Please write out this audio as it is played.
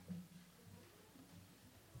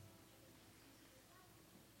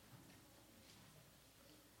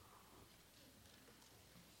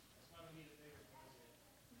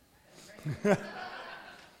That's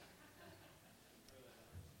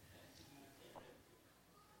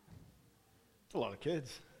a lot of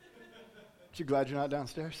kids. Aren't you glad you're not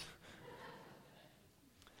downstairs?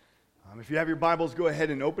 If you have your Bibles, go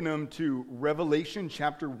ahead and open them to Revelation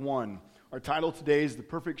chapter 1. Our title today is The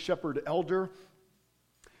Perfect Shepherd Elder.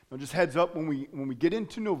 Now, just heads up, when we get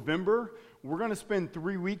into November, we're going to spend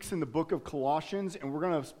 3 weeks in the book of Colossians, and we're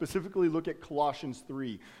going to specifically look at Colossians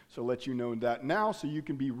 3. So I'll let you know that now, so you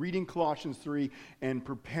can be reading Colossians 3 and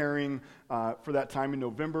preparing for that time in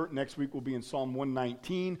November. Next week we'll be in Psalm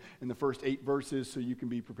 119 in the first 8 verses, so you can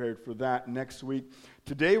be prepared for that next week.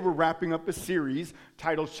 Today we're wrapping up a series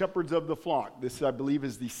titled Shepherds of the Flock. This, I believe,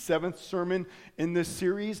 is the 7th sermon in this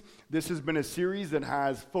series. This has been a series that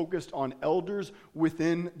has focused on elders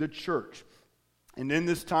within the church. And in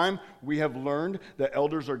this time, we have learned that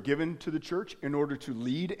elders are given to the church in order to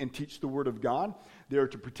lead and teach the Word of God. They are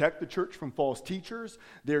to protect the church from false teachers.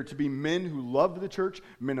 They are to be men who love the church,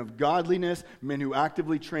 men of godliness, men who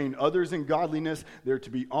actively train others in godliness. They are to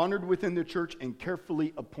be honored within the church and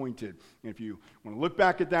carefully appointed. And if you want to look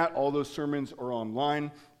back at that, all those sermons are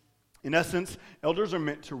online. In essence, elders are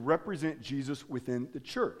meant to represent Jesus within the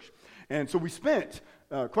church. And so we spent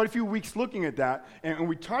quite a few weeks looking at that, and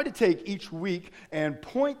we try to take each week and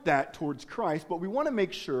point that towards Christ, but we want to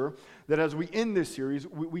make sure that as we end this series,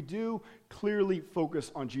 we do clearly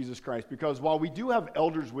focus on Jesus Christ, because while we do have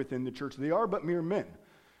elders within the church, they are but mere men.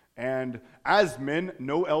 And as men,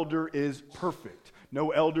 no elder is perfect.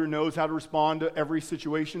 No elder knows how to respond to every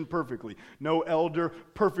situation perfectly. No elder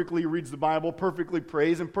perfectly reads the Bible, perfectly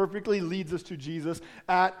prays, and perfectly leads us to Jesus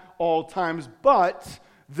at all times. But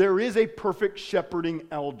there is a perfect shepherding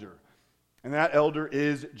elder, and that elder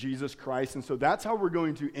is Jesus Christ. And so that's how we're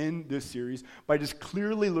going to end this series, by just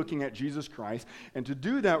clearly looking at Jesus Christ. And to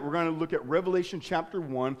do that, we're going to look at Revelation chapter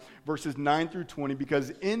 1, verses 9 through 20,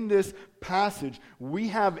 because in this passage, we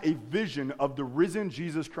have a vision of the risen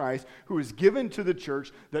Jesus Christ who is given to the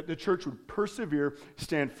church, that the church would persevere,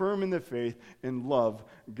 stand firm in the faith, and love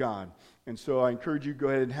God. And so I encourage you to go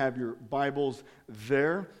ahead and have your Bibles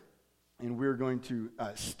there. And we're going to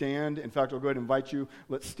stand. In fact, I'll go ahead and invite you.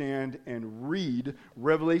 Let's stand and read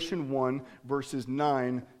Revelation 1, verses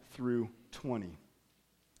 9 through 20. If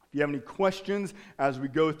you have any questions as we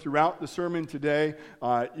go throughout the sermon today,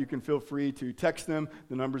 you can feel free to text them.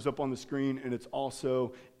 The number's up on the screen, and it's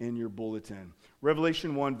also in your bulletin.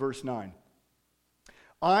 Revelation 1, verse 9.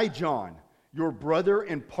 I, John, your brother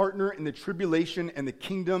and partner in the tribulation and the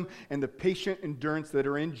kingdom and the patient endurance that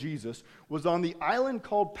are in Jesus, was on the island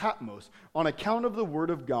called Patmos on account of the word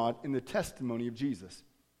of God and the testimony of Jesus.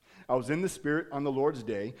 I was in the Spirit on the Lord's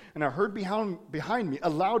day, and I heard behind me a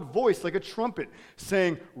loud voice like a trumpet,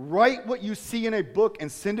 saying, "Write what you see in a book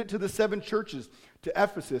and send it to the 7 churches, to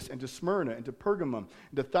Ephesus and to Smyrna and to Pergamum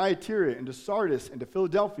and to Thyatira and to Sardis and to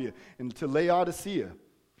Philadelphia and to Laodicea."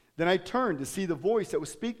 Then I turned to see the voice that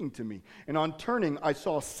was speaking to me, and on turning I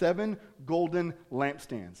saw 7 golden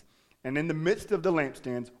lampstands, and in the midst of the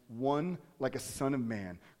lampstands one like a son of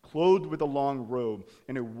man, clothed with a long robe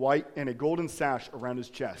and a golden sash around his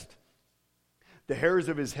chest. The hairs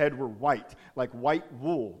of his head were white, like white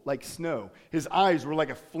wool, like snow. His eyes were like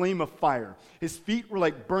a flame of fire. His feet were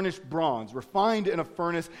like burnished bronze, refined in a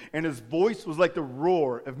furnace, and his voice was like the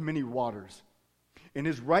roar of many waters. In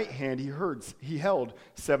his right hand he held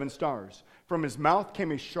 7 stars. From his mouth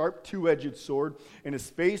came a sharp 2-edged sword, and his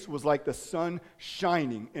face was like the sun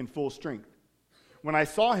shining in full strength. When I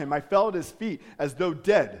saw him, I fell at his feet as though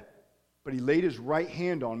dead. But he laid his right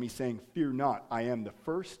hand on me, saying, "Fear not, I am the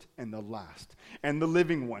first and the last, and the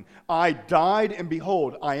living one. I died, and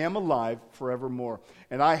behold, I am alive forevermore,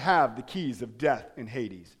 and I have the keys of death and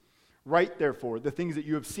Hades. Write, therefore, the things that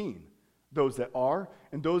you have seen, those that are,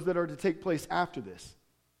 and those that are to take place after this.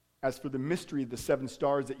 As for the mystery of the 7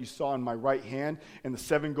 stars that you saw in my right hand and the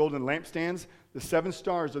 7 golden lampstands, the 7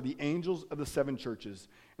 stars are the angels of the 7 churches,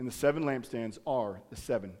 and the 7 lampstands are the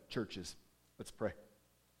 7 churches." Let's pray.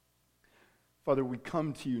 Father, we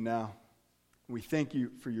come to you now. We thank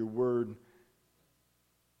you for your word.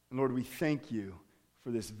 And Lord, we thank you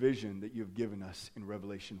for this vision that you have given us in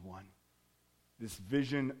Revelation 1. This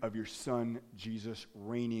vision of your Son, Jesus,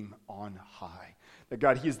 reigning on high. That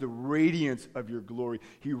God, he is the radiance of your glory.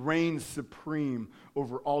 He reigns supreme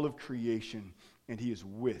over all of creation, and he is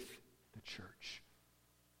with the church.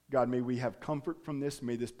 God, may we have comfort from this.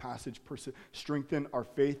 May this passage strengthen our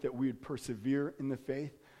faith, that we would persevere in the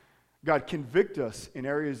faith. God, convict us in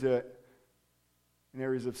areas of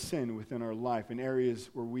sin within our life, in areas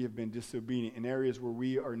where we have been disobedient, in areas where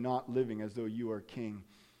we are not living as though you are King.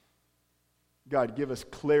 God, give us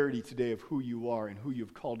clarity today of who you are and who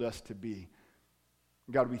you've called us to be.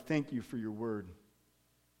 God, we thank you for your word.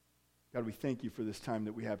 God, we thank you for this time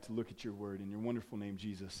that we have to look at your word. In your wonderful name,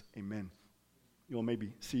 Jesus, amen. You all may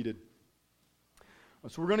be seated.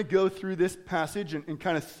 So we're going to go through this passage in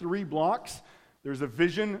kind of three blocks. There's a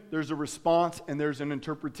vision, there's a response, and there's an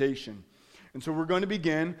interpretation. And so we're going to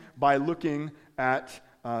begin by looking at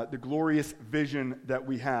the glorious vision that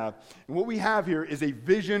we have. And what we have here is a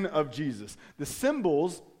vision of Jesus. The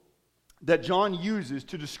symbols that John uses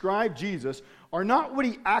to describe Jesus are not what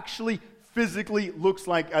he actually physically looks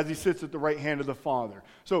like as he sits at the right hand of the Father.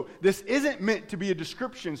 So this isn't meant to be a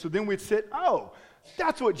description, so then we'd sit, oh,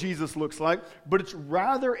 that's what Jesus looks like, but it's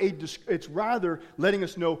rather letting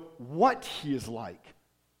us know what he is like,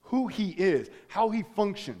 who he is, how he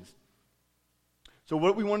functions. So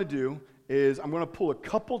what we want to do is I'm going to pull a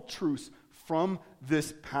couple truths from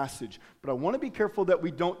this passage, but I want to be careful that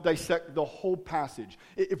we don't dissect the whole passage.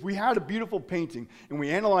 If we had a beautiful painting and we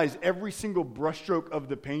analyze every single brushstroke of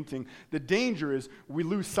the painting, the danger is we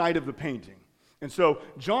lose sight of the painting. And so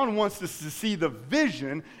John wants us to see the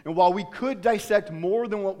vision, and while we could dissect more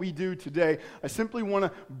than what we do today, I simply want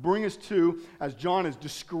to bring us to, as John is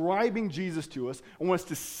describing Jesus to us, I want us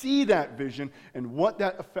to see that vision and what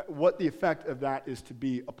the effect of that is to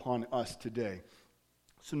be upon us today.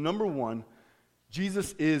 So number one,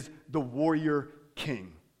 Jesus is the warrior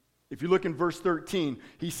king. If you look in verse 13,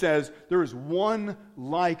 he says, there is one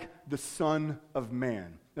like the Son of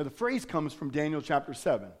Man. Now the phrase comes from Daniel chapter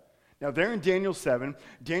 7. Now there in Daniel 7,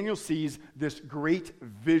 Daniel sees this great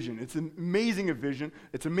vision. It's an amazing vision.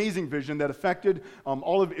 It's an amazing vision that affected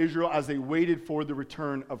all of Israel as they waited for the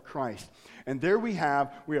return of Christ. And there we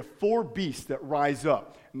have four beasts that rise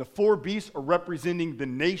up. And the four beasts are representing the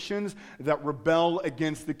nations that rebel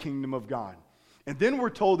against the kingdom of God. And then we're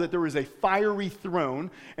told that there is a fiery throne,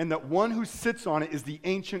 and that one who sits on it is the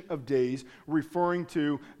Ancient of Days, referring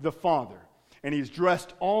to the Father. And he's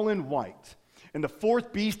dressed all in white. And the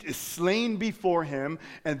fourth beast is slain before him.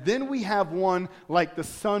 And then we have one like the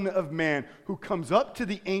Son of Man who comes up to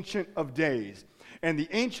the Ancient of Days. And the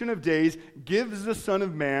Ancient of Days gives the Son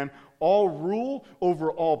of Man all rule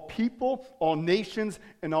over all people, all nations,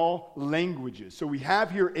 and all languages. So we have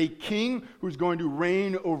here a king who's going to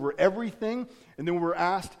reign over everything. And then we're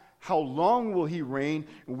asked, how long will he reign?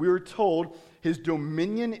 And we're told his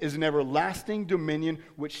dominion is an everlasting dominion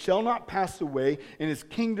which shall not pass away, and his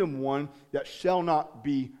kingdom one that shall not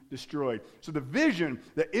be destroyed. So the vision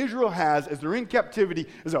that Israel has as they're in captivity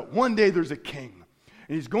is that one day there's a king.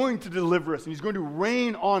 And he's going to deliver us, and he's going to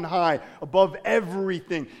reign on high above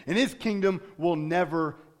everything. And his kingdom will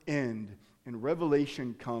never end. And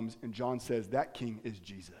Revelation comes, and John says that king is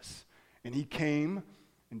Jesus. And he came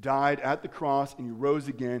and died at the cross, and he rose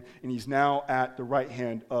again, and he's now at the right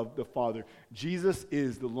hand of the Father. Jesus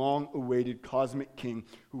is the long-awaited cosmic king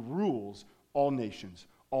who rules all nations,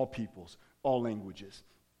 all peoples, all languages.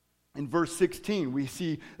 In verse 16, we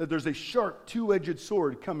see that there's a sharp, two-edged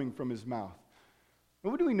sword coming from his mouth.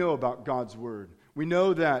 And what do we know about God's word? We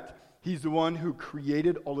know that he's the one who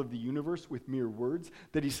created all of the universe with mere words,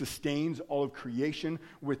 that he sustains all of creation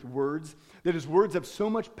with words, that his words have so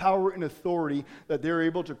much power and authority that they're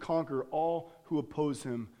able to conquer all who oppose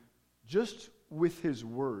him just with his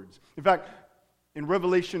words. In fact, in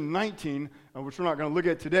Revelation 19, which we're not going to look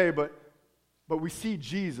at today, but we see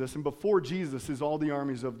Jesus, and before Jesus is all the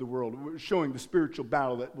armies of the world, showing the spiritual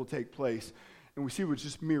battle that will take place. And we see with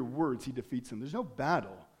just mere words, he defeats them. There's no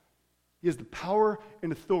battle. He has the power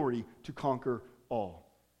and authority to conquer all.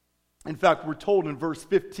 In fact, we're told in verse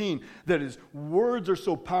 15 that his words are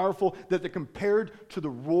so powerful that they're compared to the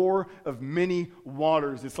roar of many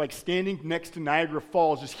waters. It's like standing next to Niagara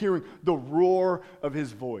Falls, just hearing the roar of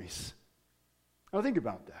his voice. Now think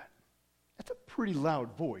about that. That's a pretty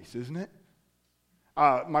loud voice, isn't it?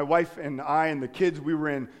 My wife and I and the kids, we were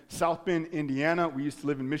in South Bend, Indiana. We used to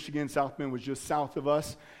live in Michigan. South Bend was just south of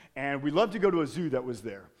us. And we loved to go to a zoo that was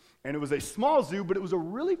there. And it was a small zoo, but it was a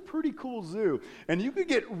really pretty cool zoo. And you could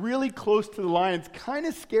get really close to the lions, kind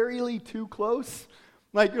of scarily too close.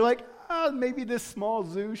 Like, you're like, maybe this small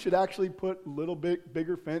zoo should actually put a little bit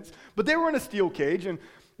bigger fence. But they were in a steel cage, and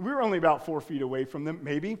we were only about 4 feet away from them,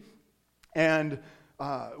 maybe. And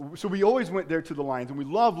so we always went there to the lions, and we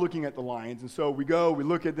love looking at the lions. And so we go, we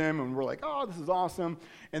look at them, and we're like, oh, this is awesome.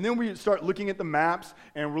 And then we start looking at the maps,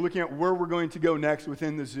 and we're looking at where we're going to go next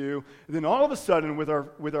within the zoo. And then all of a sudden, with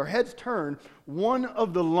our heads turned, one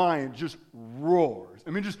of the lions just roars. I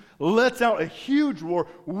mean, just lets out a huge roar.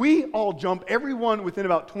 We all jump. Everyone within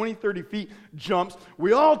about 20, 30 feet jumps.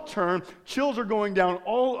 We all turn. Chills are going down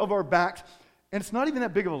all of our backs. And it's not even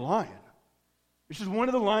that big of a lion. It's just one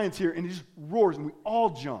of the lions here, and he just roars, and we all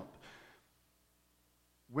jump.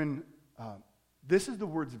 When This is the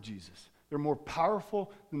words of Jesus. They're more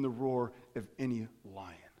powerful than the roar of any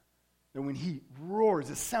lion. And when he roars,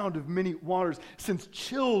 the sound of many waters sends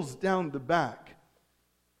chills down the back.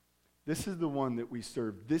 This is the one that we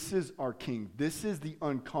serve. This is our King. This is the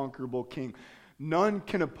unconquerable King. None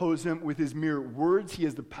can oppose him with his mere words. He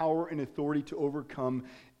has the power and authority to overcome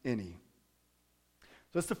any.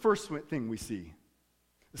 So that's the first thing we see.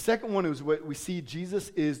 The second one is what we see. Jesus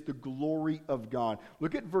is the glory of God.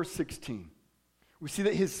 Look at verse 16. We see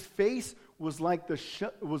that his face was like the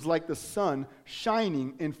sun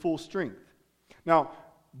shining in full strength. Now,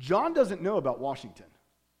 John doesn't know about Washington.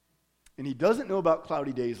 And he doesn't know about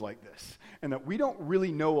cloudy days like this. And that we don't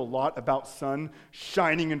really know a lot about sun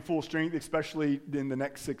shining in full strength, especially in the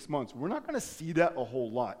next 6 months. We're not going to see that a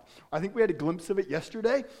whole lot. I think we had a glimpse of it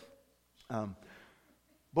yesterday.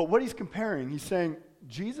 But what he's comparing, he's saying,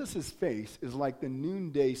 Jesus' face is like the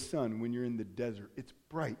noonday sun when you're in the desert. It's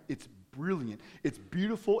bright, it's brilliant, it's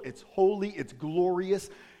beautiful, it's holy, it's glorious.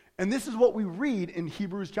 And this is what we read in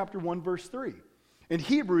Hebrews chapter 1, verse 3. In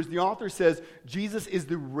Hebrews, the author says, Jesus is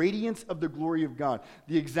the radiance of the glory of God,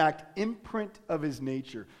 the exact imprint of his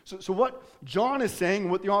nature. So what John is saying,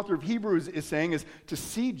 what the author of Hebrews is saying, is to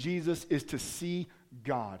see Jesus is to see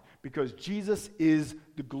God, because Jesus is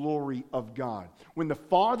the glory of God. When the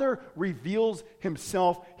Father reveals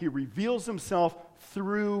himself, he reveals himself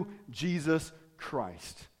through Jesus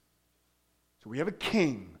Christ. So we have a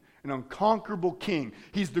king, an unconquerable king.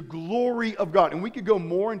 He's the glory of God. And we could go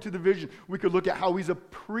more into the vision. We could look at how he's a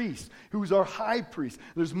priest, who's our high priest.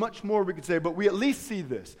 There's much more we could say, but we at least see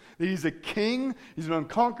this, that he's a king, he's an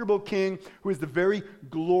unconquerable king who is the very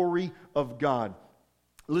glory of God.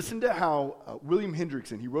 Listen to how William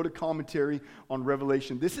Hendrickson, he wrote a commentary on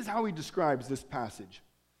Revelation. This is how he describes this passage.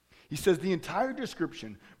 He says, the entire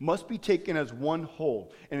description must be taken as one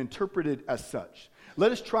whole and interpreted as such.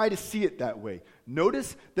 Let us try to see it that way.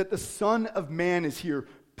 Notice that the Son of Man is here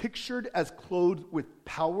pictured as clothed with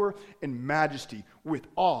power and majesty, with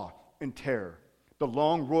awe and terror. The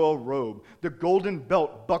long royal robe, the golden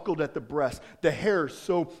belt buckled at the breast, the hair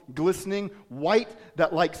so glistening, white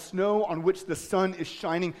that like snow on which the sun is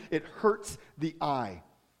shining, it hurts the eye.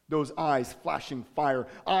 Those eyes flashing fire,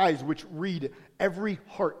 eyes which read every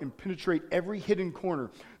heart and penetrate every hidden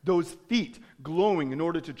corner. Those feet glowing in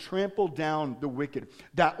order to trample down the wicked.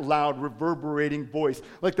 That loud reverberating voice,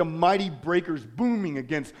 like the mighty breakers booming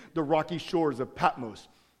against the rocky shores of Patmos.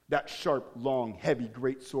 That sharp, long, heavy,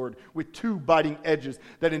 great sword with two biting edges,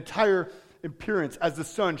 that entire appearance as the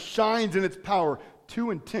sun shines in its power,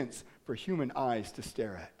 too intense for human eyes to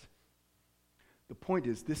stare at. The point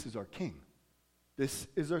is, this is our King. This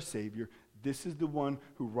is our Savior. This is the one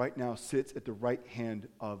who right now sits at the right hand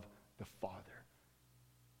of the Father.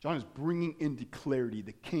 John is bringing into clarity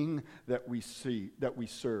the King that we see, that we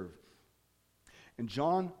serve. And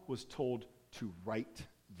John was told to write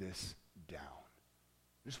this down.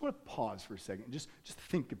 I just want to pause for a second and just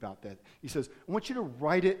think about that. He says, I want you to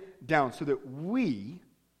write it down so that we,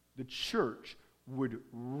 the church, would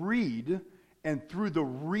read, and through the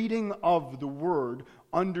reading of the Word,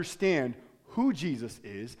 understand who Jesus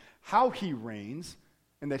is, how he reigns,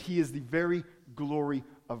 and that he is the very glory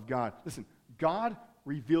of God. Listen, God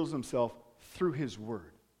reveals himself through his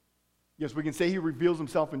Word. Yes, we can say he reveals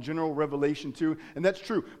himself in general revelation too, and that's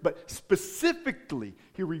true. But specifically,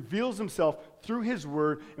 he reveals himself through his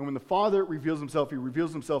Word, and when the Father reveals himself, he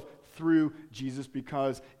reveals himself through Jesus,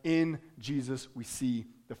 because in Jesus we see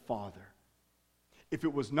the Father. If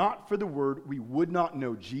it was not for the Word, we would not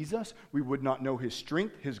know Jesus. We would not know his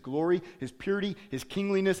strength, his glory, his purity, his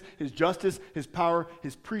kingliness, his justice, his power,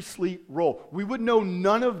 his priestly role. We would know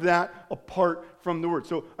none of that apart from the Word.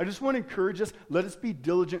 So I just want to encourage us, let us be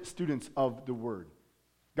diligent students of the Word.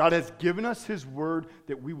 God has given us his Word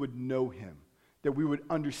that we would know him, that we would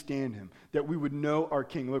understand him, that we would know our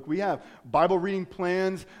King. Look, we have Bible reading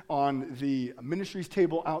plans on the ministries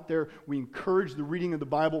table out there. We encourage the reading of the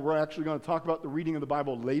Bible. We're actually going to talk about the reading of the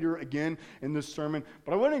Bible later again in this sermon.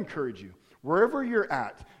 But I want to encourage you, wherever you're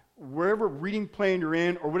at, wherever reading plan you're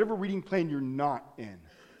in, or whatever reading plan you're not in,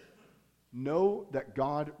 know that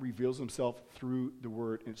God reveals himself through the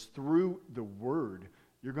Word. And it's through the Word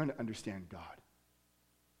you're going to understand God.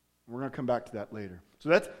 We're going to come back to that later. So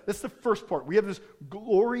that's the first part. We have this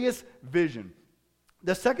glorious vision.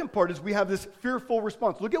 The second part is we have this fearful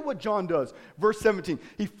response. Look at what John does. Verse 17.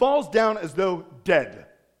 He falls down as though dead.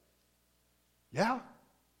 Yeah?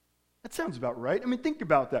 That sounds about right. I mean, think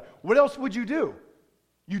about that. What else would you do?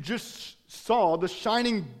 You just saw the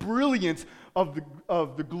shining brilliance of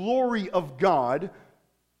the glory of God.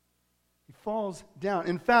 He falls down.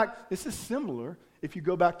 In fact, this is similar If you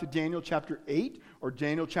go back to Daniel chapter 8 or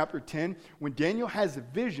Daniel chapter 10, when Daniel has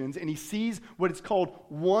visions and he sees what is called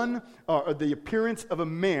the appearance of a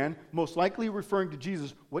man, most likely referring to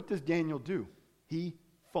Jesus, what does Daniel do? He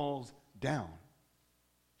falls down.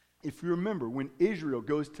 If you remember, when Israel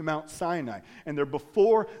goes to Mount Sinai, and they're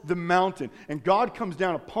before the mountain, and God comes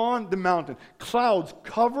down upon the mountain, clouds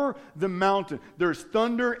cover the mountain, there's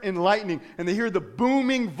thunder and lightning, and they hear the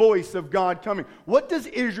booming voice of God coming. What does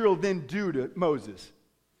Israel then do to Moses?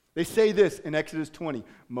 They say this in Exodus 20,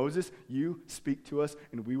 Moses, you speak to us,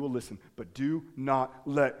 and we will listen, but do not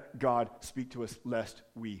let God speak to us, lest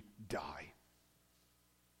we die.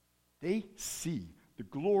 They see the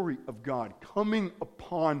glory of God coming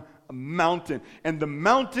upon a mountain, and the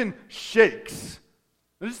mountain shakes.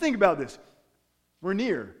 Now just think about this. We're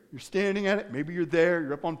near. You're standing at it. Maybe you're there.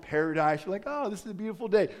 You're up on paradise. You're like, oh, this is a beautiful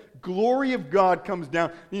day. Glory of God comes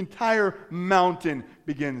down. The entire mountain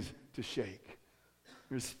begins to shake.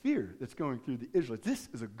 There's fear that's going through the Israelites. This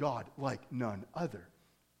is a God like none other.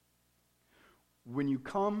 When you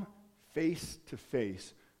come face to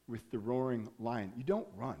face with the roaring lion, you don't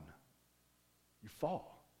run. You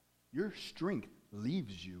fall. Your strength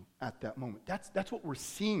leaves you at that moment. That's what we're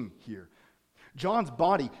seeing here. John's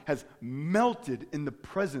body has melted in the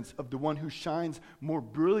presence of the one who shines more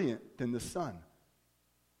brilliant than the sun.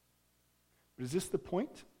 But is this the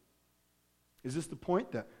point? Is this the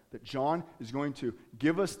point that John is going to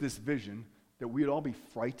give us this vision that we'd all be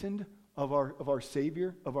frightened of our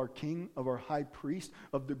Savior, of our King, of our High Priest,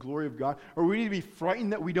 of the glory of God? Or we need to be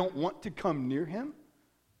frightened that we don't want to come near him?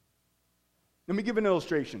 Let me give an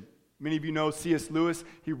illustration. Many of you know C.S. Lewis.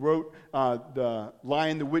 He wrote The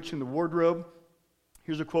Lion, the Witch, and the Wardrobe.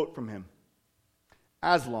 Here's a quote from him.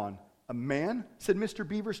 Aslan, a man, said Mr.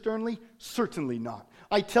 Beaver sternly. Certainly not.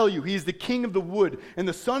 I tell you, he is the king of the wood and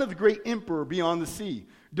the son of the great emperor beyond the sea.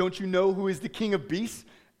 Don't you know who is the king of beasts?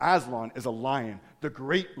 Aslan is a lion, the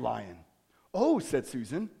great lion. Oh, said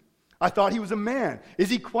Susan, I thought he was a man. Is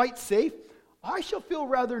he quite safe? I shall feel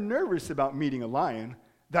rather nervous about meeting a lion.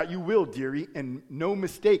 That you will, dearie, and no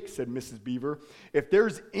mistake, said Mrs. Beaver. If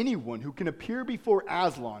there's anyone who can appear before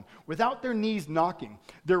Aslan without their knees knocking,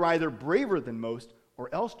 they're either braver than most or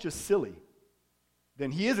else just silly.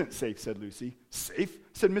 Then he isn't safe, said Lucy. Safe,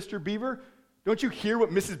 said Mr. Beaver. Don't you hear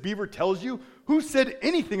what Mrs. Beaver tells you? Who said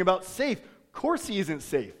anything about safe? Of course he isn't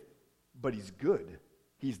safe, but he's good.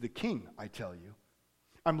 He's the king, I tell you.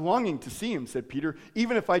 I'm longing to see him, said Peter,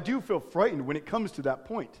 even if I do feel frightened when it comes to that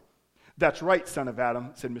point. That's right, son of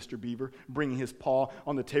Adam, said Mr. Beaver, bringing his paw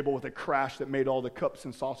on the table with a crash that made all the cups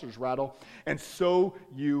and saucers rattle. And so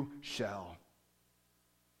you shall.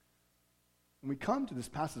 When we come to this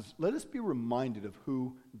passage, let us be reminded of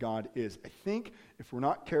who God is. I think if we're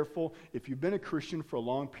not careful, if you've been a Christian for a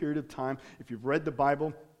long period of time, if you've read the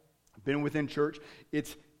Bible, been within church,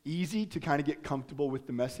 it's easy to kind of get comfortable with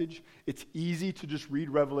the message. It's easy to just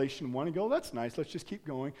read Revelation 1 and go, that's nice, let's just keep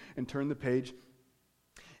going and turn the page.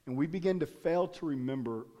 And we begin to fail to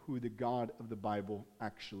remember who the God of the Bible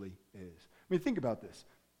actually is. I mean, think about this.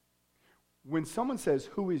 When someone says,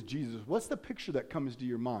 who is Jesus, what's the picture that comes to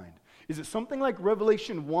your mind? Is it something like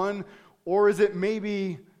Revelation 1, or is it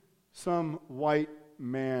maybe some white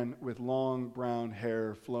man with long brown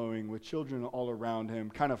hair flowing, with children all around him,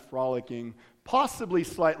 kind of frolicking, possibly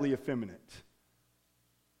slightly effeminate?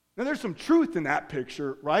 Now, there's some truth in that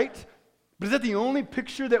picture, right? But is that the only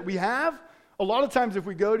picture that we have? A lot of times if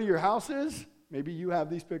we go to your houses, maybe you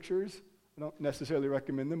have these pictures. I don't necessarily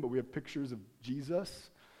recommend them, but we have pictures of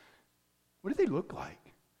Jesus. What do they look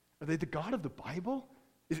like? Are they the God of the Bible?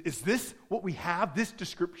 Is this what we have, this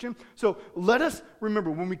description? So let us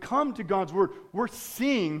remember, when we come to God's Word, we're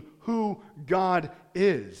seeing who God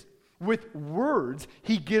is. With words,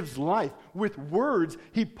 he gives life. With words,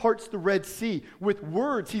 he parts the Red Sea. With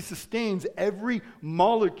words, he sustains every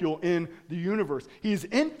molecule in the universe. He is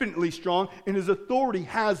infinitely strong, and his authority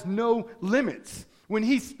has no limits. When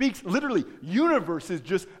he speaks, literally, universes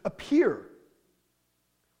just appear.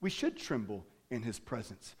 We should tremble in his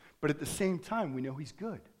presence. But at the same time, we know he's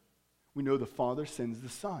good. We know the Father sends the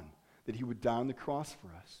Son, that he would die on the cross for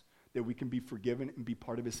us, that we can be forgiven and be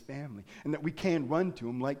part of his family, and that we can run to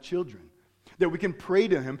him like children, that we can pray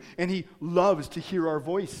to him, and he loves to hear our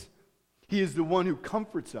voice. He is the one who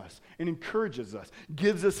comforts us and encourages us,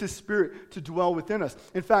 gives us his Spirit to dwell within us.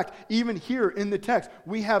 In fact, even here in the text,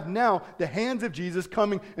 we have now the hands of Jesus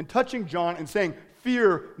coming and touching John and saying,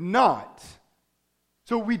 "Fear not."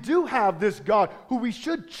 So we do have this God who we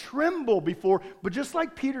should tremble before, but just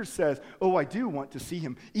like Peter says, "Oh, I do want to see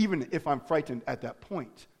him, even if I'm frightened at that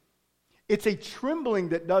point." It's a trembling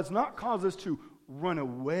that does not cause us to run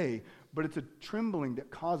away, but it's a trembling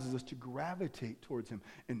that causes us to gravitate towards him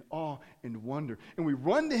in awe and wonder. And we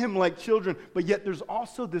run to him like children, but yet there's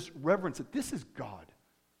also this reverence that this is God,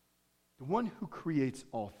 the one who creates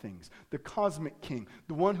all things, the cosmic king,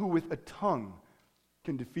 the one who with a tongue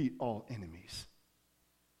can defeat all enemies.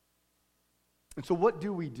 And so what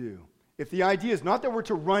do we do? If the idea is not that we're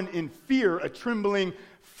to run in fear, a trembling,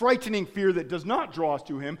 frightening fear that does not draw us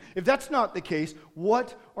to him, if that's not the case,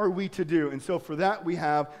 what are we to do? And so for that, we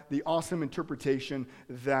have the awesome interpretation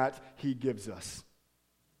that he gives us.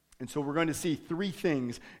 And so we're going to see three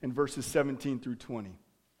things in verses 17 through 20.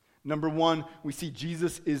 Number one, we see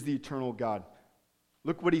Jesus is the eternal God.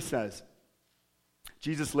 Look what he says.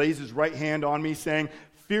 Jesus lays his right hand on me, saying,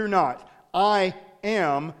 "Fear not, I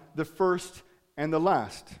am the first and the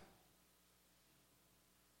last."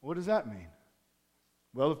 What does that mean?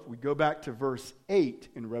 Well, if we go back to verse 8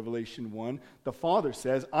 in Revelation 1, the Father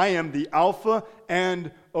says, "I am the Alpha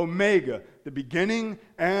and Omega, the beginning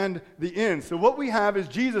and the end." So what we have is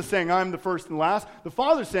Jesus saying, "I am the first and last." The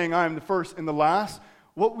Father saying, "I am the first and the last."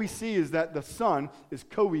 What we see is that the Son is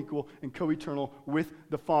co-equal and co-eternal with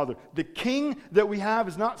the Father. The King that we have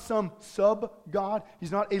is not some sub-God.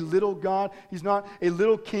 He's not a little God. He's not a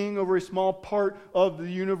little king over a small part of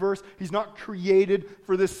the universe. He's not created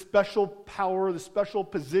for this special power, this special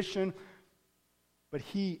position. But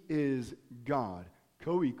he is God,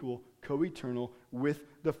 co-equal, co-eternal with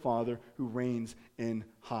the Father who reigns in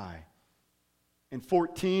high. In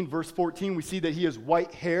verse 14, we see that he has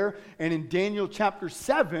white hair. And in Daniel chapter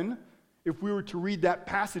 7, if we were to read that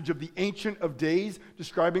passage of the Ancient of Days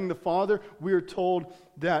describing the Father, we are told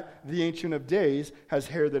that the Ancient of Days has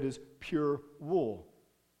hair that is pure wool.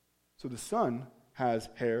 So the Son has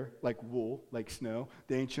hair like wool, like snow.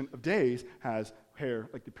 The Ancient of Days has hair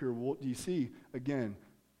like the pure wool. Do you see? Again,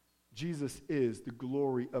 Jesus is the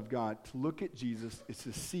glory of God. To look at Jesus is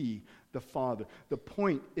to see the Father. The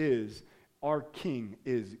point is, our King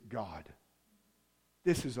is God.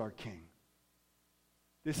 This is our King.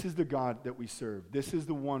 This is the God that we serve. This is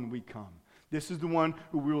the one we come. This is the one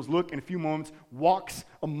who we will look in a few moments, walks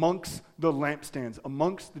amongst the lampstands,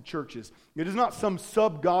 amongst the churches. It is not some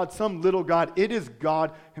sub-God, some little God. It is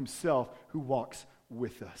God himself who walks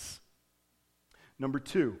with us. Number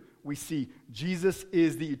two, we see Jesus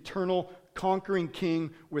is the eternal conquering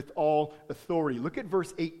King with all authority. Look at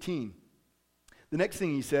verse 18. The next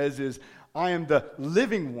thing he says is, "I am the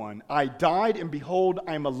living one. I died, and behold,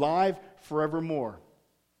 I am alive forevermore."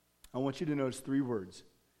 I want you to notice three words.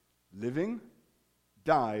 Living,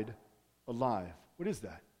 died, alive. What is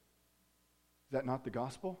that? Is that not the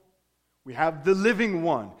gospel? We have the living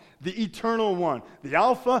one, the eternal one, the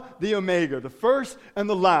Alpha, the Omega, the first and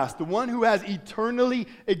the last, the one who has eternally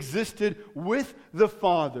existed with the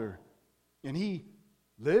Father. And he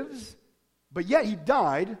lives, but yet he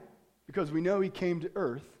died because we know he came to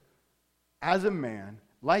earth as a man,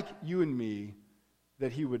 like you and me,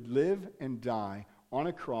 that he would live and die on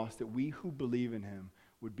a cross, that we who believe in him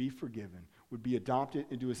would be forgiven, would be adopted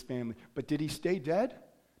into his family. But did he stay dead?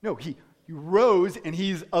 No, he rose and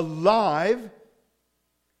he's alive.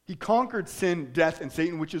 He conquered sin, death, and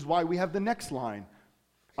Satan, which is why we have the next line.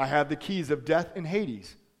 "I have the keys of death and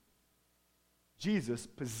Hades." Jesus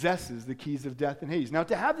possesses the keys of death and Hades. Now,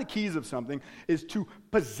 to have the keys of something is to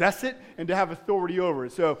possess it and to have authority over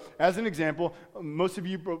it. So, as an example, most of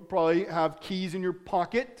you probably have keys in your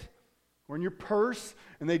pocket or in your purse,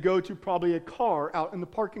 and they go to probably a car out in the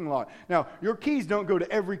parking lot. Now, your keys don't go to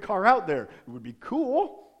every car out there. It would be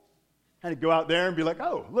cool. I had to go out there and be like,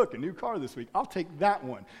 "Oh, look, a new car this week. I'll take that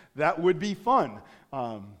one." That would be fun.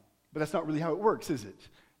 But that's not really how it works, is it?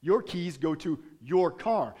 Your keys go to your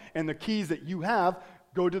car, and the keys that you have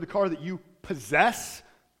go to the car that you possess,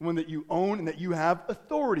 one that you own, and that you have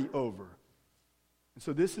authority over. And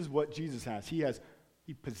so this is what Jesus has. He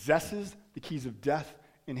possesses the keys of death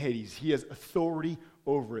and Hades. He has authority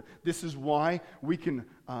over it. This is why we can,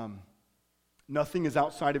 nothing is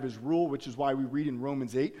outside of his rule, which is why we read in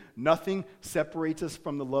Romans 8, nothing separates us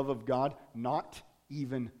from the love of God, not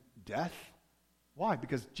even death. Why?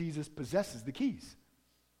 Because Jesus possesses the keys.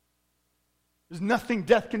 There's nothing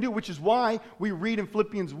death can do, which is why we read in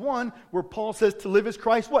Philippians 1 where Paul says to live is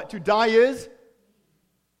Christ. What? To die is?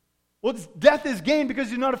 Well, death is gain because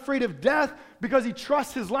he's not afraid of death, because he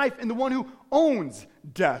trusts his life in the one who owns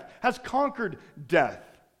death, has conquered death.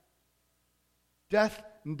 Death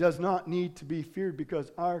does not need to be feared because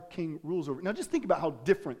our king rules over it. Now just think about how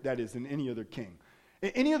different that is than any other king.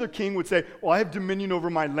 Any other king would say, "Well, I have dominion over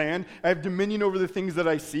my land. I have dominion over the things that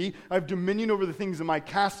I see. I have dominion over the things in my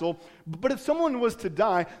castle." But if someone was to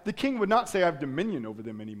die, the king would not say, "I have dominion over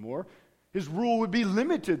them" anymore. His rule would be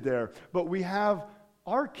limited there. But we have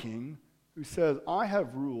our King who says, I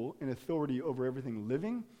have rule and authority over everything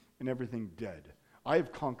living and everything dead. I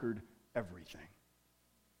have conquered everything.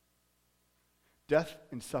 Death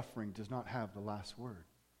and suffering does not have the last word.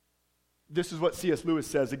 This is what C.S. Lewis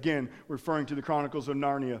says, again, referring to the Chronicles of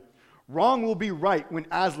Narnia. Wrong will be right when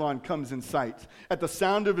Aslan comes in sight. At the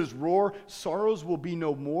sound of his roar, sorrows will be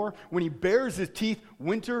no more. When he bares his teeth,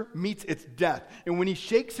 winter meets its death. And when he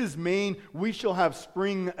shakes his mane, we shall have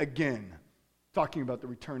spring again. Talking about the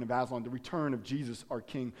return of Aslan, the return of Jesus, our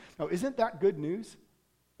King. Now, isn't that good news?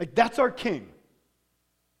 Like, that's our King.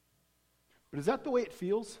 But is that the way it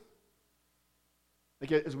feels?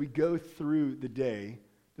 Like, as we go through the day,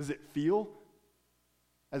 does it feel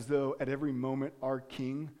as though at every moment our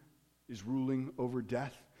King is ruling over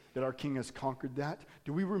death, that our King has conquered that?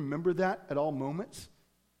 Do we remember that at all moments?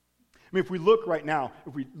 I mean, if we look right now,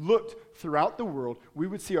 if we looked throughout the world, we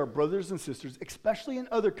would see our brothers and sisters, especially in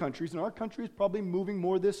other countries, and our country is probably moving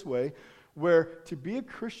more this way, where to be a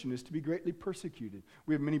Christian is to be greatly persecuted.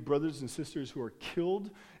 We have many brothers and sisters who are killed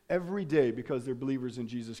every day because they're believers in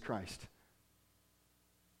Jesus Christ.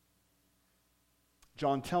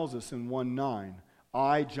 John tells us in 1:9,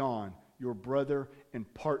 I, John, your brother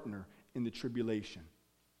and partner in the tribulation.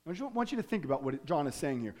 I want you to think about what John is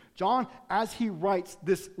saying here. John, as he writes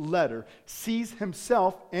this letter, sees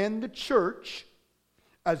himself and the church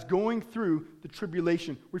as going through the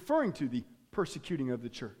tribulation, referring to the persecuting of the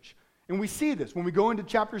church. And we see this when we go into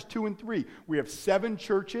chapters 2 and 3. We have 7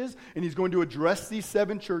 churches, and he's going to address these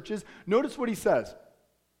 7 churches. Notice what he says.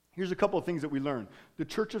 Here's a couple of things that we learn. The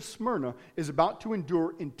church of Smyrna is about to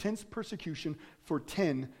endure intense persecution for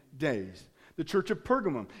 10 days. The church of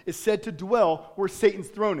Pergamum is said to dwell where Satan's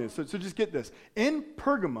throne is. So just get this. In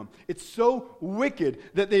Pergamum, it's so wicked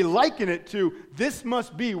that they liken it to, this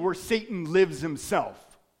must be where Satan lives himself.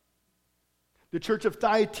 The church of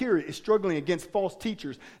Thyatira is struggling against false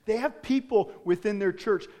teachers. They have people within their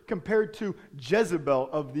church compared to Jezebel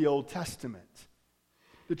of the Old Testament.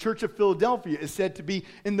 The church of Philadelphia is said to be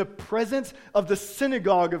in the presence of the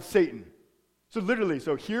synagogue of Satan. So literally,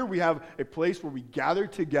 here we have a place where we gather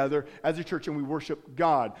together as a church and we worship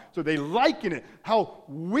God. So they liken it, how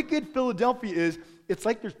wicked Philadelphia is. It's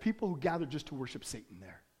like there's people who gather just to worship Satan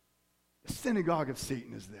there. The synagogue of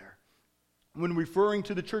Satan is there. When referring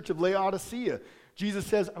to the church of Laodicea, Jesus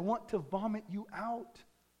says, I want to vomit you out.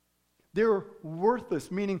 They're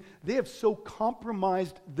worthless, meaning they have so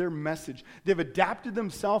compromised their message. They've adapted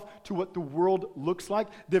themselves to what the world looks like.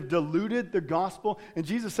 They've diluted the gospel. And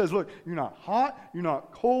Jesus says, look, you're not hot, you're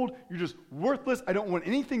not cold, you're just worthless. I don't want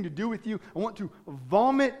anything to do with you. I want to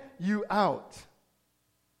vomit you out.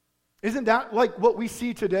 Isn't that like what we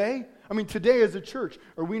see today? I mean, today as a church,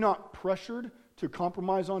 are we not pressured to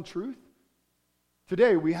compromise on truth?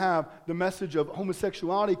 Today we have the message of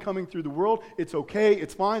homosexuality coming through the world. It's okay,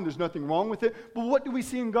 it's fine, there's nothing wrong with it. But what do we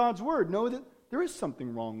see in God's word? Know that there is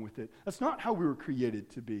something wrong with it. That's not how we were created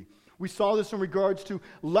to be. We saw this in regards to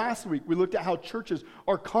last week. We looked at how churches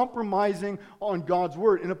are compromising on God's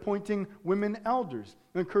word and appointing women elders.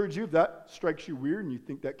 I encourage you, if that strikes you weird and you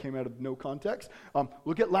think that came out of no context,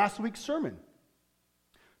 look at last week's sermon.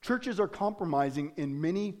 Churches are compromising in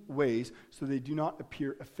many ways so they do not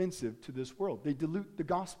appear offensive to this world. They dilute the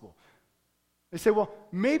gospel. They say, well,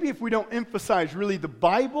 maybe if we don't emphasize really the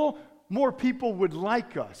Bible, more people would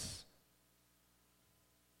like us.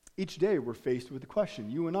 Each day we're faced with the question,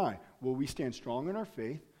 you and I, will we stand strong in our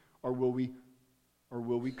faith or will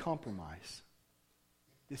we compromise?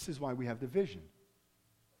 This is why we have the vision.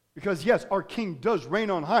 Because yes, our King does reign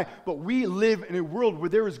on high, but we live in a world where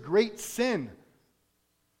there is great sin.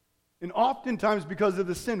 And oftentimes, because of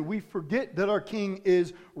the sin, we forget that our King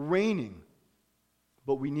is reigning.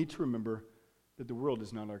 But we need to remember that the world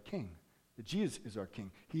is not our King, that Jesus is our King.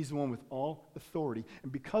 He's the one with all authority.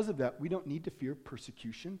 And because of that, we don't need to fear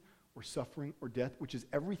persecution or suffering or death, which is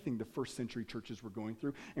everything the first century churches were going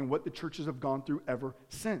through and what the churches have gone through ever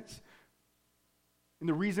since. And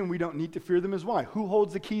the reason we don't need to fear them is why? Who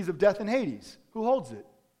holds the keys of death and Hades? Who holds it?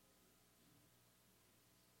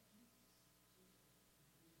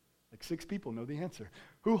 Like 6 people know the answer.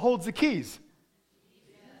 Who holds the keys?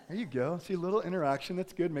 There you go. See a little interaction.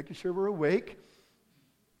 That's good, making sure we're awake.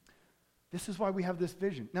 This is why we have this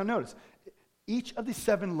vision. Now notice, each of the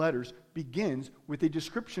 7 letters begins with a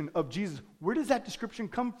description of Jesus. Where does that description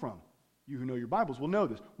come from? You who know your Bibles will know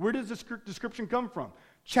this. Where does this description come from?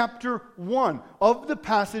 Chapter 1 of the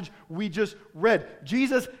passage we just read.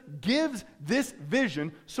 Jesus gives this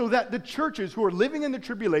vision so that the churches who are living in the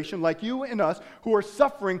tribulation, like you and us, who are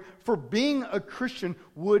suffering for being a Christian,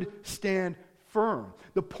 would stand firm.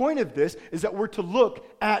 The point of this is that we're to look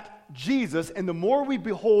at Jesus, and the more we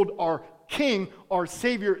behold our King, our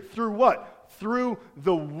Savior, through what? Through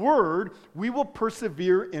the Word, we will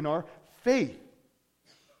persevere in our faith.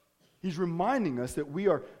 He's reminding us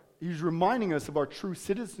He's reminding us of our true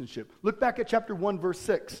citizenship. Look back at chapter 1, verse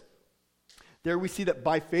 6. There we see that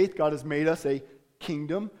by faith, God has made us a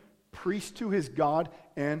kingdom, priest to his God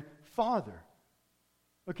and Father.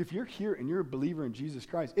 Look, if you're here and you're a believer in Jesus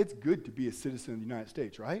Christ, it's good to be a citizen of the United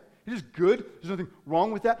States, right? It is good. There's nothing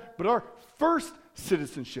wrong with that. But our first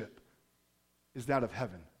citizenship is that of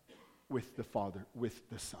heaven with the Father, with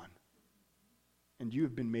the Son. And you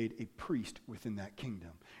have been made a priest within that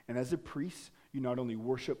kingdom. And as a priest, you not only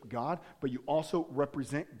worship God, but you also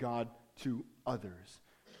represent God to others.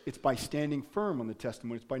 It's by standing firm on the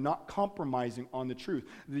testimony. It's by not compromising on the truth.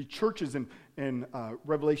 The churches in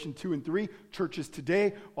Revelation 2 and 3, churches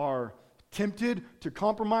today are tempted to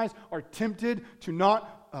compromise, are tempted to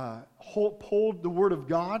not hold the word of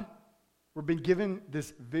God. We've been given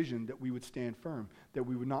this vision that we would stand firm, that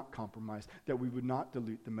we would not compromise, that we would not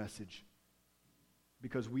dilute the message.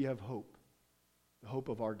 Because we have hope, the hope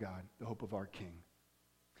of our God, the hope of our King.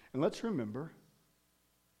 And let's remember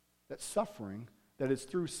that it's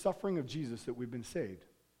through suffering of Jesus that we've been saved.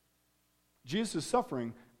 Jesus'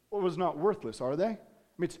 suffering was not worthless, are they? I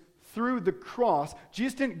mean, it's through the cross.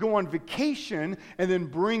 Jesus didn't go on vacation and then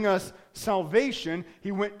bring us salvation.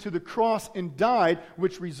 He went to the cross and died,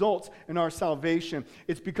 which results in our salvation.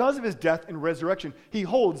 It's because of his death and resurrection. He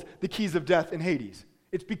holds the keys of death and Hades.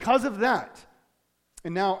 It's because of that.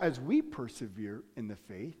 And now, as we persevere in the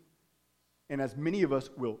faith, and as many of us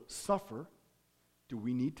will suffer, do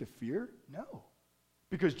we need to fear? No.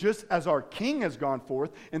 Because just as our King has gone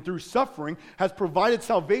forth and through suffering has provided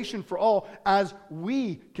salvation for all, as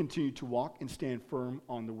we continue to walk and stand firm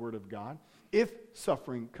on the Word of God, if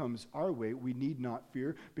suffering comes our way, we need not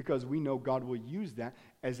fear, because we know God will use that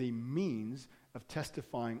as a means of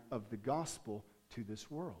testifying of the gospel to this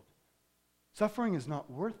world. Suffering is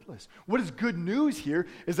not worthless. What is good news here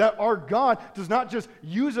is that our God does not just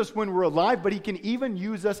use us when we're alive, but he can even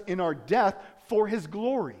use us in our death for his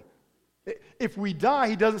glory. If we die,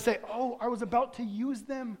 he doesn't say, oh, I was about to use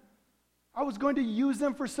them. I was going to use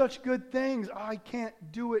them for such good things. I can't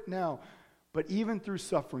do it now. But even through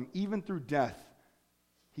suffering, even through death,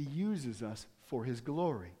 he uses us for his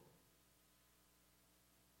glory.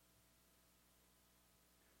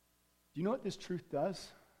 Do you know what this truth does?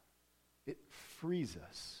 It frees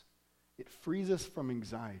us. It frees us from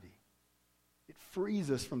anxiety. It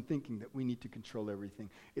frees us from thinking that we need to control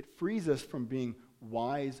everything. It frees us from being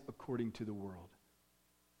wise according to the world.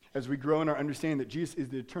 As we grow in our understanding that Jesus is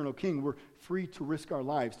the eternal King, we're free to risk our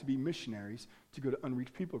lives, to be missionaries, to go to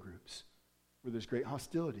unreached people groups where there's great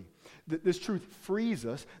hostility. This truth frees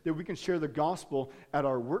us that we can share the gospel at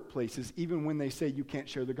our workplaces even when they say you can't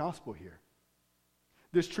share the gospel here.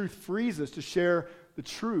 This truth frees us to share the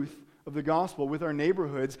truth of the gospel with our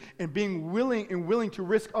neighborhoods, and being willing to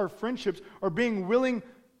risk our friendships, or being willing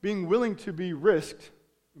to be risked,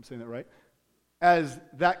 I'm saying that right, as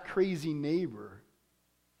that crazy neighbor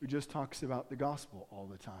who just talks about the gospel all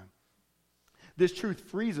the time. This truth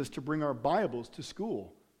frees us to bring our Bibles to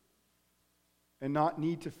school and not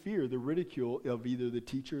need to fear the ridicule of either the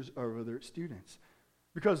teachers or other students.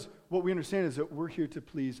 Because what we understand is that we're here to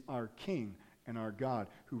please our King and our God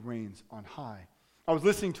who reigns on high. I was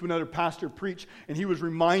listening to another pastor preach, and he was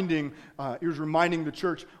reminding the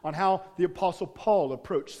church on how the Apostle Paul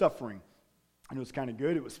approached suffering. And it was kind of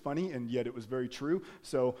good, it was funny, and yet it was very true.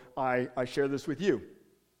 So I share this with you.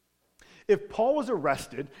 If Paul was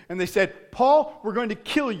arrested, and they said, Paul, we're going to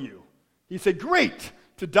kill you. He said, great,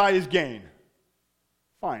 to die is gain.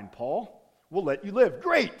 Fine, Paul, we'll let you live.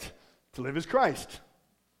 Great, to live is Christ.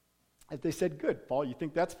 If they said, good, Paul, you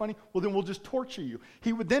think that's funny? Well, then we'll just torture you.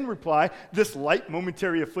 He would then reply, this light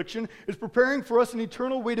momentary affliction is preparing for us an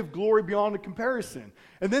eternal weight of glory beyond a comparison.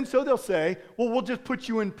 And then so they'll say, well, we'll just put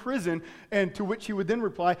you in prison. And to which he would then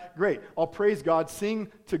reply, great, I'll praise God,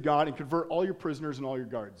 sing to God, and convert all your prisoners and all your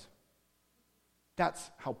guards.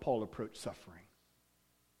 That's how Paul approached suffering.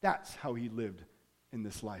 That's how he lived in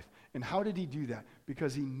this life. And how did he do that?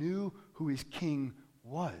 Because he knew who his King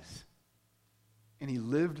was. And he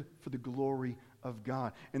lived for the glory of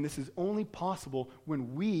God. And this is only possible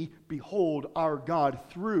when we behold our God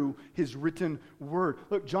through his written word.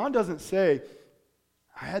 Look, John doesn't say,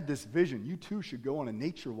 I had this vision. You too should go on a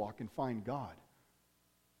nature walk and find God.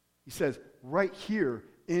 He says, right here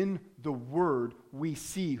in the word, we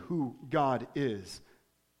see who God is.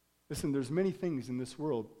 Listen, there's many things in this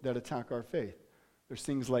world that attack our faith. There's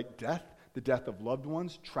things like death, the death of loved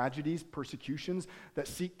ones, tragedies, persecutions that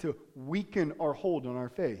seek to weaken our hold on our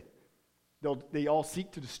faith. They all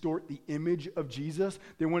seek to distort the image of Jesus.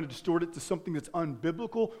 They want to distort it to something that's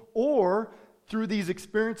unbiblical, or through these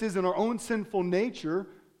experiences in our own sinful nature,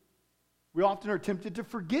 we often are tempted to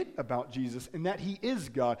forget about Jesus and that he is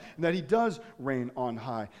God and that he does reign on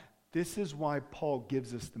high. This is why Paul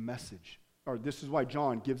gives us the message, or this is why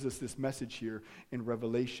John gives us this message here in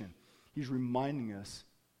Revelation. He's reminding us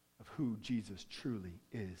of who Jesus truly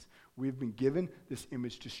is. We've been given this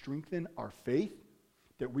image to strengthen our faith,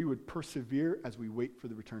 that we would persevere as we wait for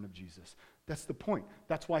the return of Jesus. That's the point.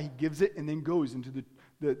 That's why he gives it and then goes into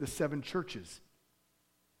the 7 churches.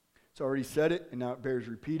 So I already said it, and now it bears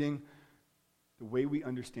repeating. The way we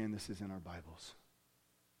understand this is in our Bibles.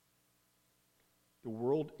 The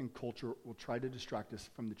world and culture will try to distract us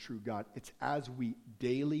from the true God. It's as we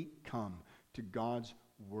daily come to God's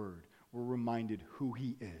word, we're reminded who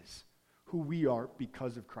he is, who we are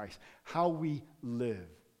because of Christ, how we live.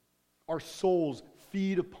 Our souls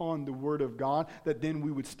feed upon the word of God, that then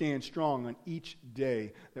we would stand strong on each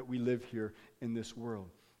day that we live here in this world.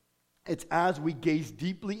 It's as we gaze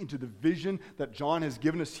deeply into the vision that John has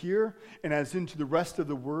given us here, and as into the rest of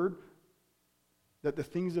the word, that the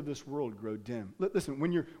things of this world grow dim. Listen,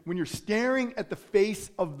 when you're staring at the face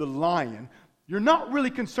of the lion, you're not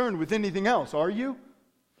really concerned with anything else, are you?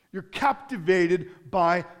 You're captivated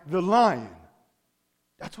by the lion.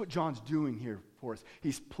 That's what John's doing here for us.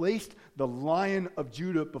 He's placed the Lion of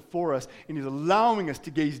Judah before us, and he's allowing us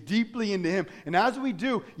to gaze deeply into him. And as we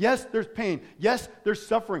do, yes, there's pain. Yes, there's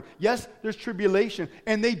suffering. Yes, there's tribulation.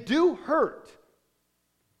 And they do hurt.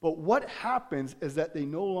 But what happens is that they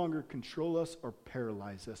no longer control us or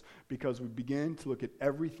paralyze us, because we begin to look at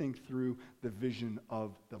everything through the vision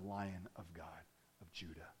of the Lion of God, of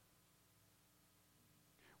Judah.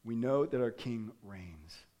 We know that our King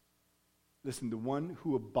reigns. Listen, the one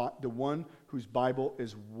whose Bible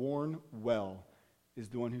is worn well is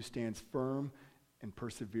the one who stands firm and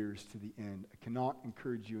perseveres to the end. I cannot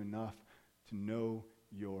encourage you enough to know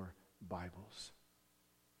your Bibles.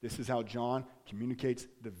 This is how John communicates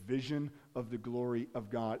the vision of the glory of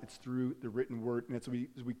God. It's through the written word. And as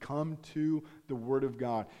we come to the word of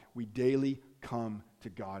God, we daily come to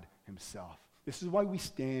God himself. This is why we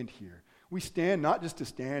stand here. We stand not just to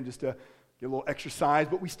stand, just to get a little exercise,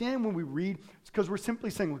 but we stand when we read. It's because we're simply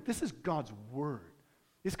saying, look, this is God's word.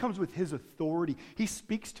 This comes with his authority. He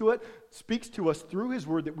speaks to us through his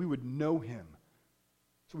word, that we would know him.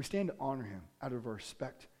 So we stand to honor him out of our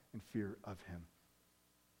respect and fear of him.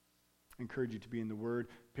 I encourage you to be in the word.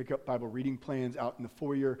 Pick up Bible reading plans out in the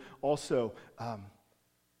foyer. Also,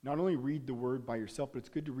 not only read the word by yourself, but it's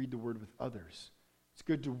good to read the word with others. It's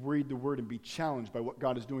good to read the word and be challenged by what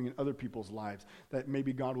God is doing in other people's lives, that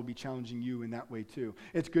maybe God will be challenging you in that way too.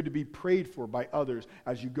 It's good to be prayed for by others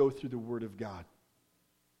as you go through the word of God.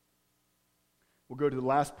 We'll go to the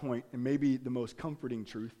last point, and maybe the most comforting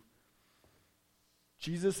truth.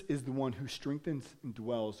 Jesus is the one who strengthens and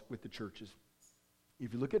dwells with the churches.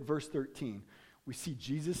 If you look at verse 13, we see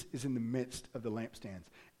Jesus is in the midst of the lampstands.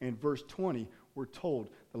 And verse 20, we're told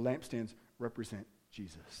the lampstands represent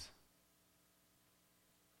Jesus.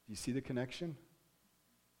 Do you see the connection?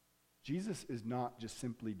 Jesus is not just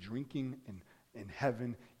simply drinking in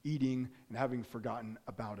heaven, eating, and having forgotten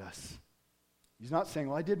about us. He's not saying,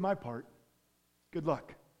 well, I did my part. Good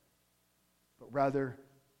luck. But rather,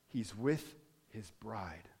 he's with his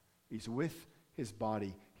bride. He's with his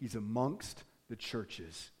body. He's amongst the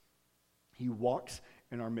churches. He walks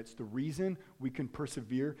in our midst. The reason we can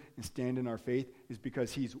persevere and stand in our faith is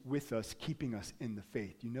because he's with us, keeping us in the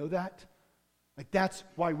faith. You know that? Like, that's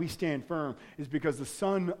why we stand firm, is because the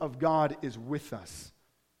Son of God is with us.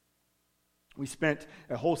 We spent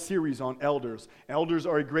a whole series on elders. Elders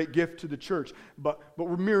are a great gift to the church, but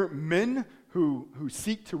we're mere men who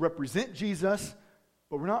seek to represent Jesus,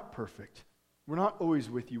 but we're not perfect. We're not always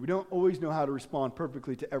with you. We don't always know how to respond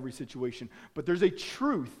perfectly to every situation. But there's a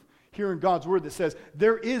truth here in God's word that says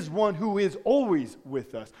there is one who is always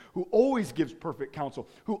with us, who always gives perfect counsel,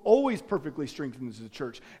 who always perfectly strengthens the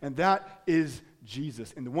church, and that is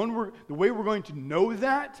Jesus. And the way we're going to know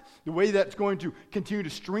that, the way that's going to continue to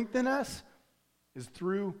strengthen us, is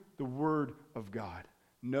through the word of God.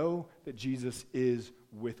 Know that Jesus is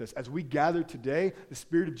with us. As we gather today, the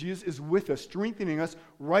Spirit of Jesus is with us, strengthening us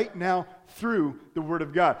right now through the Word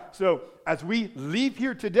of God. So as we leave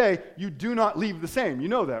here today, you do not leave the same. You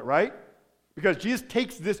know that, right? Because Jesus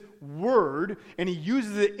takes this Word and he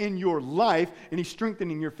uses it in your life, and he's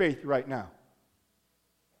strengthening your faith right now.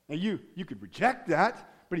 Now you could reject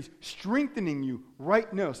that, but he's strengthening you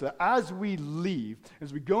right now, so that as we leave,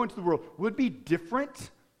 as we go into the world, would be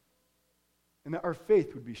different, and that our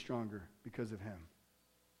faith would be stronger because of him.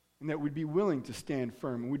 and that we'd be willing to stand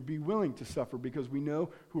firm, and we'd be willing to suffer because we know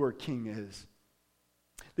who our King is.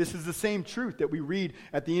 This is the same truth that we read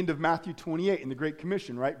at the end of Matthew 28 in the Great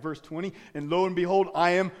Commission, right? Verse 20, and lo and behold,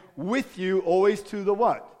 I am with you always to the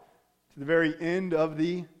what? To the very end of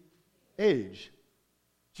the age.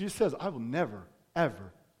 Jesus says, I will never,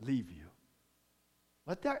 ever leave you.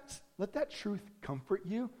 Let that truth comfort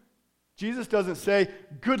you. Jesus doesn't say,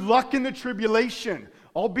 good luck in the tribulation.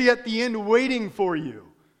 I'll be at the end waiting for you.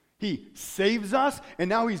 He saves us, and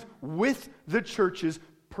now he's with the churches,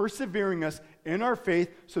 persevering us in our faith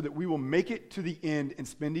so that we will make it to the end and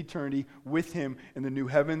spend eternity with him in the new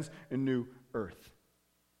heavens and new earth.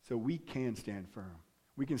 So we can stand firm.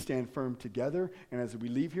 We can stand firm together, and as we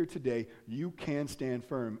leave here today, you can stand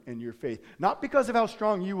firm in your faith. Not because of how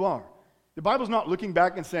strong you are. The Bible's not looking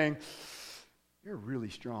back and saying, you're really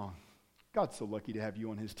strong. God's so lucky to have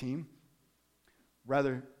you on his team.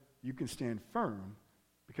 Rather, you can stand firm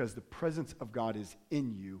because the presence of God is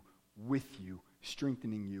in you, with you,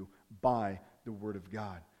 strengthening you by the Word of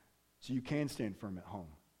God. So you can stand firm at home.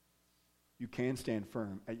 You can stand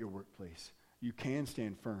firm at your workplace. You can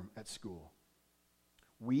stand firm at school.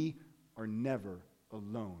 We are never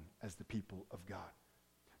alone as the people of God.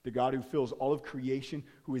 The God who fills all of creation,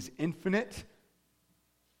 who is infinite,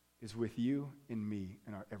 is with you and me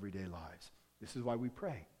in our everyday lives. This is why we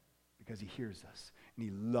pray, because he hears us, and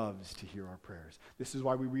he loves to hear our prayers. This is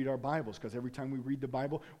why we read our Bibles, because every time we read the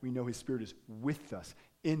Bible, we know his Spirit is with us,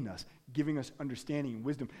 in us, giving us understanding and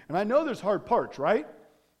wisdom. And I know there's hard parts, right?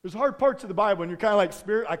 There's hard parts of the Bible, and you're kind of like,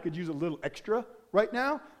 Spirit, I could use a little extra right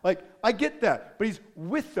now. Like, I get that, but he's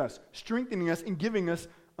with us, strengthening us and giving us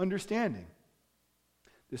understanding.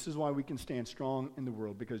 This is why we can stand strong in the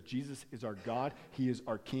world, because Jesus is our God, he is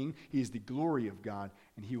our King, he is the glory of God,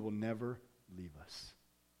 and he will never leave us.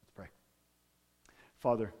 Let's pray.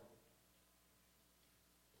 Father,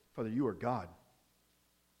 you are God.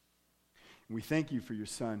 And we thank you for your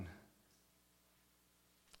Son,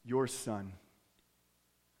 who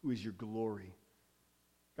is your glory.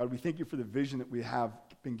 God, we thank you for the vision that we have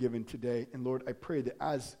been given today. And Lord, I pray that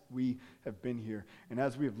as we have been here and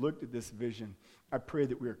as we have looked at this vision, I pray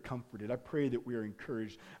that we are comforted. I pray that we are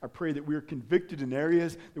encouraged. I pray that we are convicted in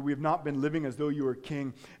areas that we have not been living as though you are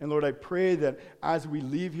King. And Lord, I pray that as we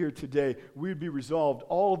leave here today, we would be resolved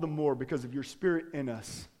all the more because of your Spirit in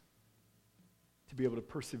us to be able to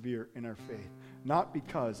persevere in our faith. Not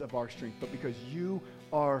because of our strength, but because you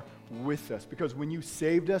are with us. Because when you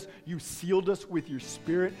saved us, you sealed us with your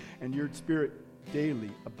Spirit, and your Spirit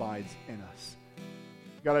daily abides in us.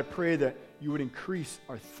 God, I pray that you would increase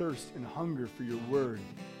our thirst and hunger for your word,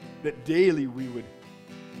 that daily we would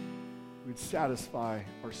satisfy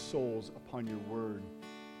our souls upon your word,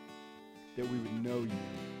 that we would know you,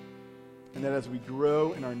 and that as we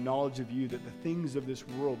grow in our knowledge of you, that the things of this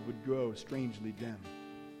world would grow strangely dim.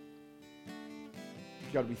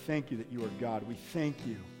 God, we thank you that you are God. We thank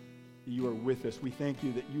you that you are with us. We thank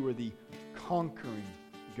you that you are the conquering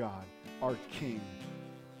God, our King.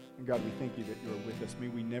 And God, we thank you that you are with us. May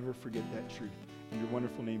we never forget that truth. In your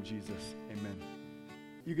wonderful name, Jesus, amen.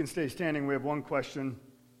 You can stay standing. We have one question.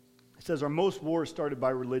 It says, are most wars started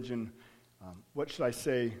by religion? What should I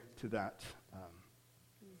say to that?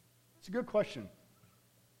 It's a good question.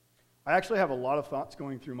 I actually have a lot of thoughts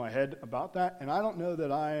going through my head about that, and I don't know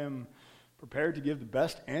that I am prepared to give the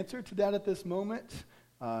best answer to that at this moment.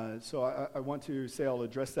 So I want to say I'll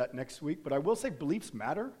address that next week. But I will say beliefs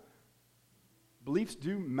matter. Beliefs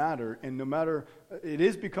do matter, and no matter, it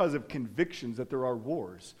is because of convictions that there are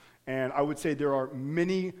wars. And I would say there are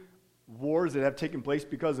many wars that have taken place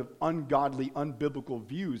because of ungodly, unbiblical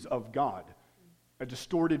views of God. A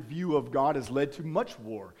distorted view of God has led to much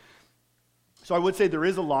war. So I would say there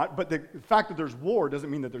is a lot, but the fact that there's war doesn't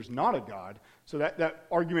mean that there's not a God. So that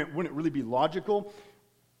argument wouldn't really be logical.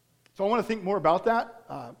 So I want to think more about that.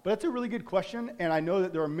 But that's a really good question, and I know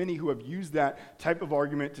that there are many who have used that type of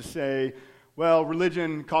argument to say, well,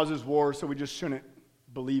 religion causes war, so we just shouldn't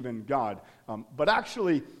believe in God. But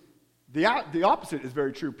actually, the opposite is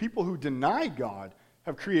very true. People who deny God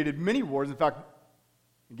have created many wars. In fact,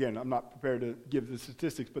 again, I'm not prepared to give the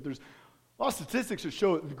statistics, but there's a lot of statistics that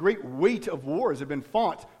show the great weight of wars have been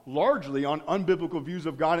fought largely on unbiblical views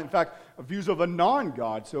of God. In fact, views of a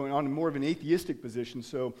non-God, so on more of an atheistic position.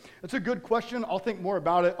 So that's a good question. I'll think more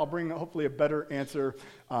about it. I'll bring hopefully a better answer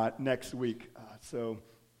next week. So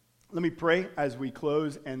let me pray as we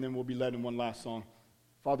close, and then we'll be led in one last song.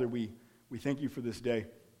 Father, we thank you for this day.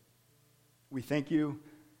 We thank you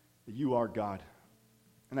that you are God.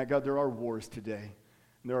 And that, God, there are wars today.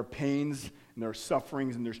 And there are pains, and there are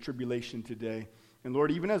sufferings, and there's tribulation today. And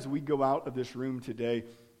Lord, even as we go out of this room today,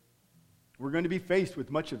 we're going to be faced with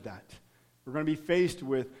much of that. We're going to be faced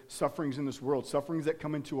with sufferings in this world, sufferings that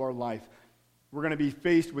come into our life. We're going to be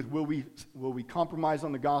faced with, will we compromise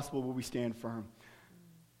on the gospel? Will we stand firm?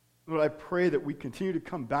 Lord, I pray that we continue to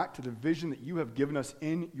come back to the vision that you have given us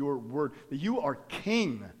in your word, that you are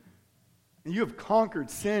king, and you have conquered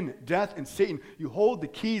sin, death, and Satan. You hold the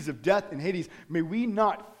keys of death and Hades. May we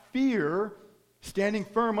not fear standing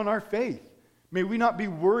firm on our faith. May we not be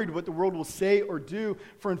worried what the world will say or do.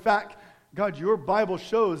 For in fact, God, your Bible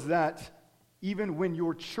shows that even when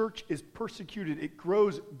your church is persecuted, it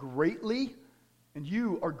grows greatly, and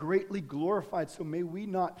you are greatly glorified. So may we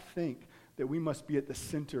not think that we must be at the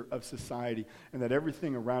center of society and that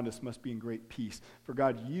everything around us must be in great peace. For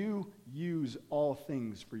God, you use all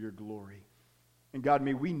things for your glory. And God,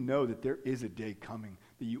 may we know that there is a day coming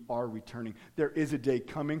that you are returning. There is a day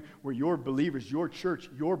coming where your believers, your church,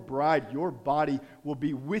 your bride, your body will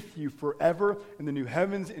be with you forever in the new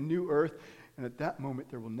heavens and new earth. And at that moment,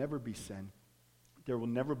 there will never be sin. There will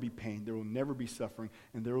never be pain. There will never be suffering.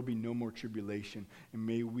 And there will be no more tribulation. And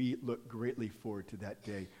may we look greatly forward to that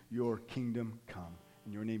day. Your kingdom come.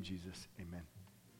 In your name, Jesus, amen.